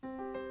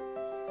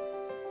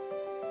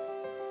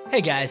Hey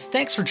guys,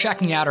 thanks for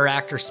checking out our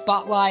Actor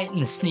Spotlight and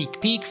the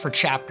sneak peek for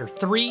Chapter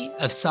 3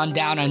 of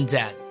Sundown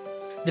Undead.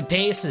 The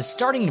pace is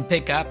starting to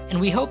pick up, and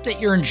we hope that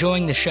you're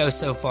enjoying the show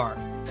so far.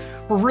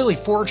 We're really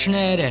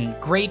fortunate and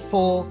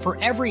grateful for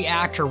every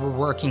actor we're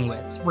working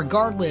with,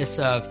 regardless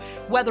of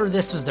whether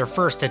this was their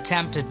first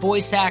attempt at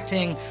voice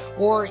acting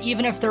or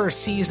even if they're a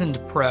seasoned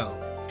pro.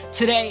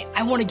 Today,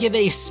 I want to give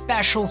a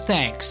special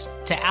thanks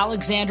to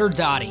Alexander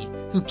Dottie,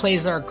 who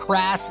plays our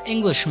crass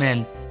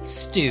Englishman,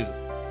 Stu.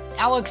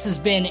 Alex has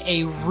been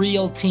a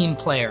real team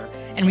player,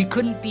 and we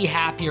couldn't be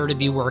happier to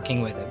be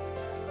working with him.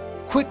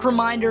 Quick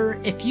reminder,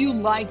 if you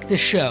like the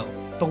show,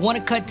 but want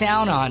to cut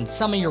down on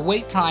some of your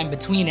wait time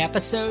between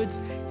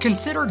episodes,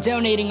 consider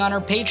donating on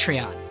our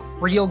Patreon,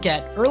 where you'll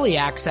get early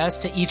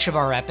access to each of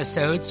our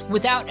episodes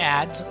without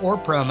ads or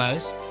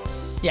promos.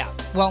 Yeah,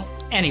 well,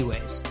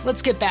 anyways,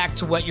 let's get back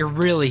to what you're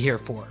really here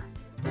for.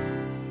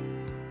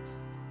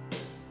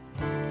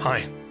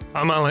 Hi,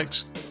 I'm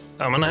Alex.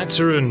 I'm an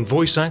actor and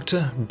voice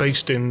actor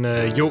based in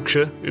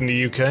Yorkshire in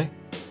the UK.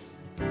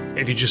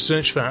 If you just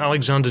search for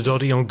Alexander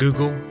Dottie on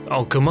Google,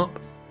 I'll come up.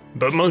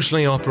 But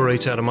mostly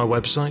operate out of my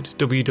website,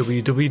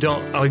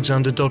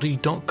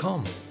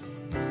 www.alexanderdottie.com.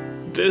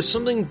 There's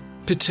something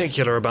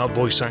particular about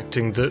voice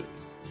acting that,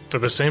 for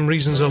the same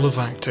reasons I love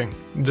acting,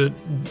 that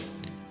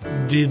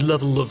the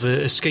level of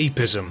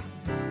escapism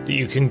that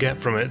you can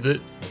get from it,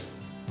 that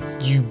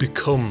you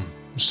become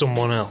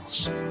someone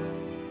else.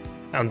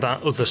 And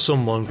that other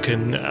someone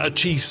can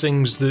achieve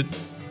things that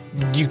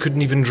you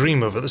couldn't even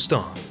dream of at the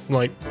start.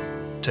 Like,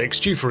 take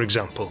Stu for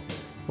example.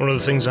 One of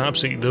the things I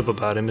absolutely love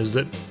about him is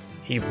that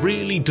he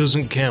really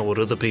doesn't care what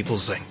other people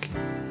think.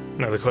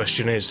 Now the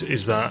question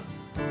is that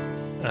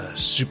a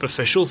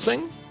superficial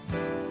thing?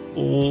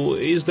 Or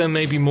is there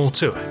maybe more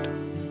to it?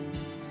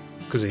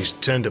 Because he's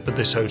turned up at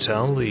this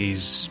hotel,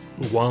 he's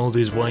wiled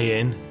his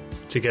way in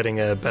to getting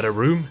a better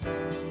room,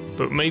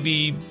 but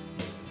maybe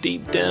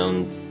deep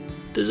down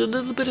there's a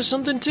little bit of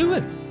something to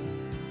him.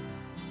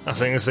 I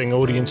think the thing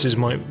audiences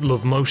might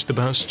love most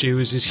about Stu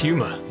is his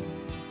humour.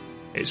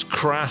 It's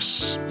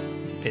crass,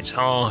 it's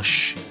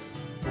harsh,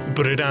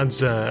 but it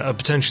adds a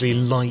potentially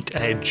light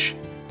edge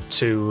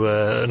to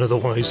an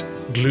otherwise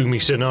gloomy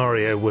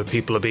scenario where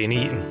people are being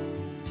eaten.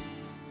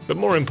 But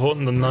more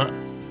important than that,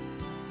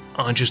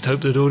 I just hope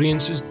that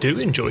audiences do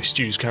enjoy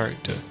Stu's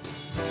character,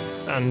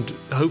 and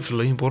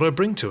hopefully what I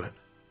bring to it.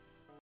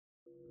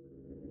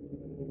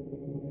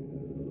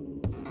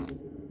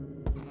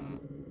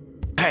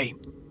 Hey,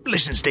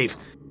 listen, Steve.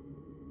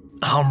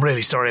 I'm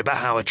really sorry about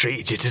how I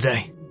treated you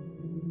today.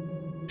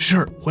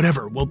 Sure,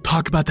 whatever. We'll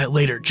talk about that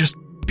later. Just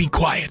be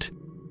quiet.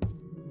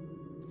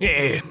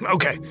 Yeah,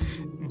 okay.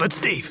 But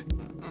Steve...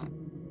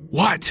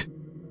 What?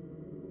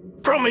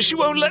 Promise you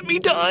won't let me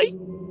die?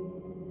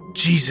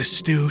 Jesus,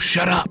 Stu,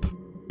 shut up.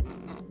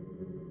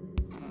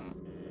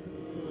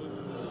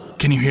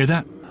 Can you hear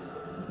that?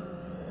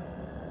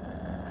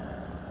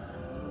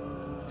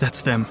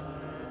 That's them.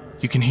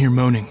 You can hear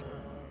moaning.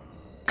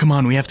 Come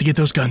on, we have to get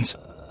those guns.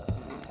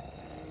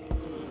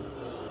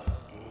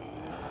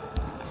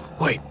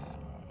 Wait!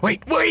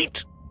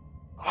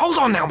 Hold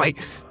on now, mate.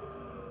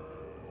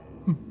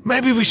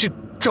 Maybe we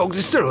should talk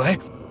this through, eh?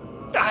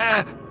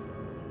 I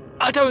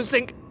don't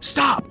think...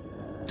 Stop!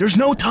 There's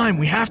no time,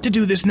 we have to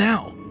do this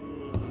now.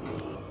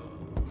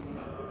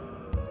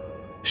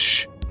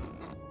 Shh.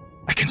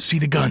 I can see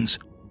the guns.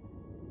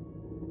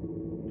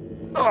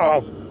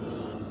 Oh,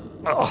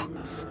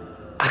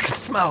 I can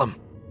smell them.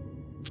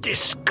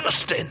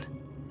 Disgusting.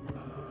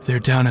 They're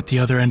down at the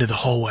other end of the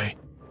hallway.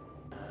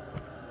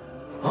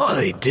 What are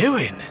they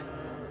doing?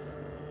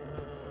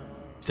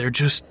 They're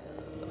just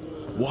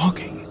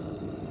walking,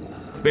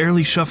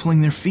 barely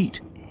shuffling their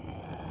feet.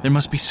 There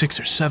must be 6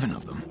 or 7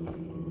 of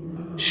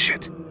them.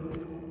 Shit.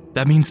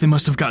 That means they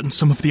must have gotten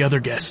some of the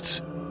other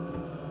guests.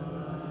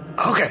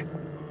 Okay,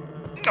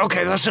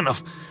 that's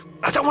enough.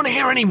 I don't want to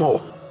hear any more.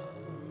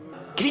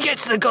 Can you get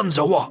to the guns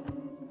or what?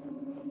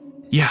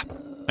 Yeah,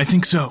 I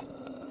think so.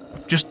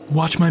 Just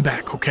watch my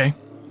back, okay?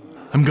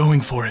 I'm going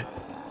for it.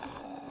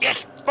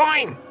 Yes,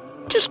 fine.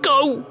 Just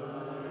go.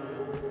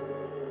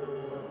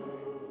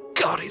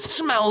 God, it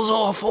smells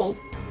awful.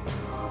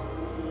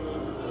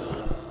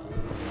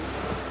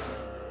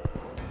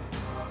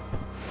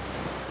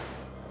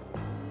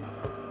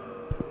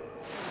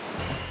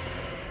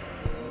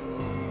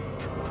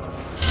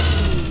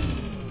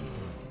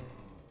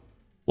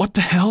 What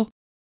the hell?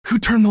 Who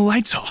turned the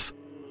lights off?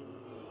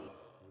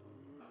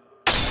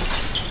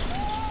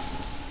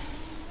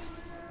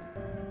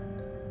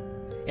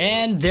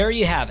 And there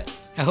you have it.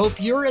 I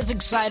hope you're as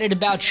excited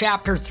about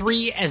Chapter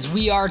 3 as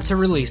we are to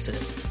release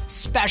it.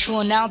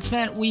 Special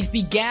announcement, we've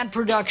began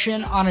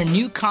production on a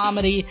new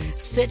comedy,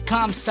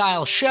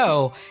 sitcom-style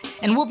show,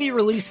 and we'll be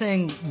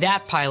releasing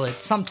that pilot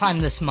sometime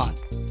this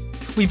month.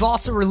 We've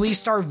also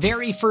released our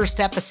very first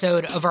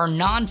episode of our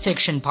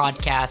nonfiction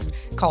podcast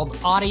called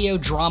Audio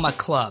Drama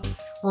Club,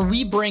 where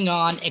we bring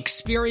on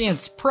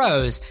experienced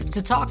pros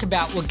to talk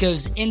about what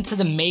goes into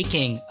the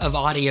making of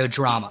audio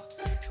drama.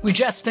 We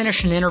just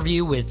finished an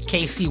interview with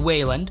Casey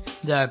Wayland,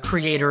 the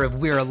creator of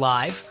We're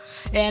Alive.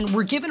 and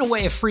we're giving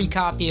away a free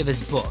copy of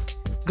his book.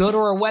 Go to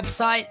our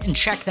website and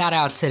check that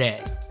out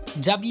today.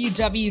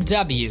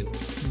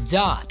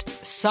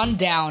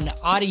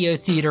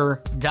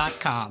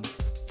 www.sundownaudiotheater.com.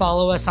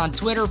 Follow us on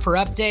Twitter for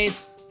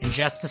updates, and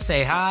just to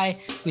say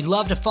hi, we'd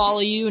love to follow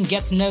you and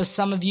get to know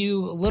some of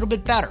you a little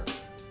bit better.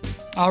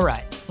 All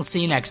right, we'll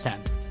see you next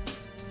time.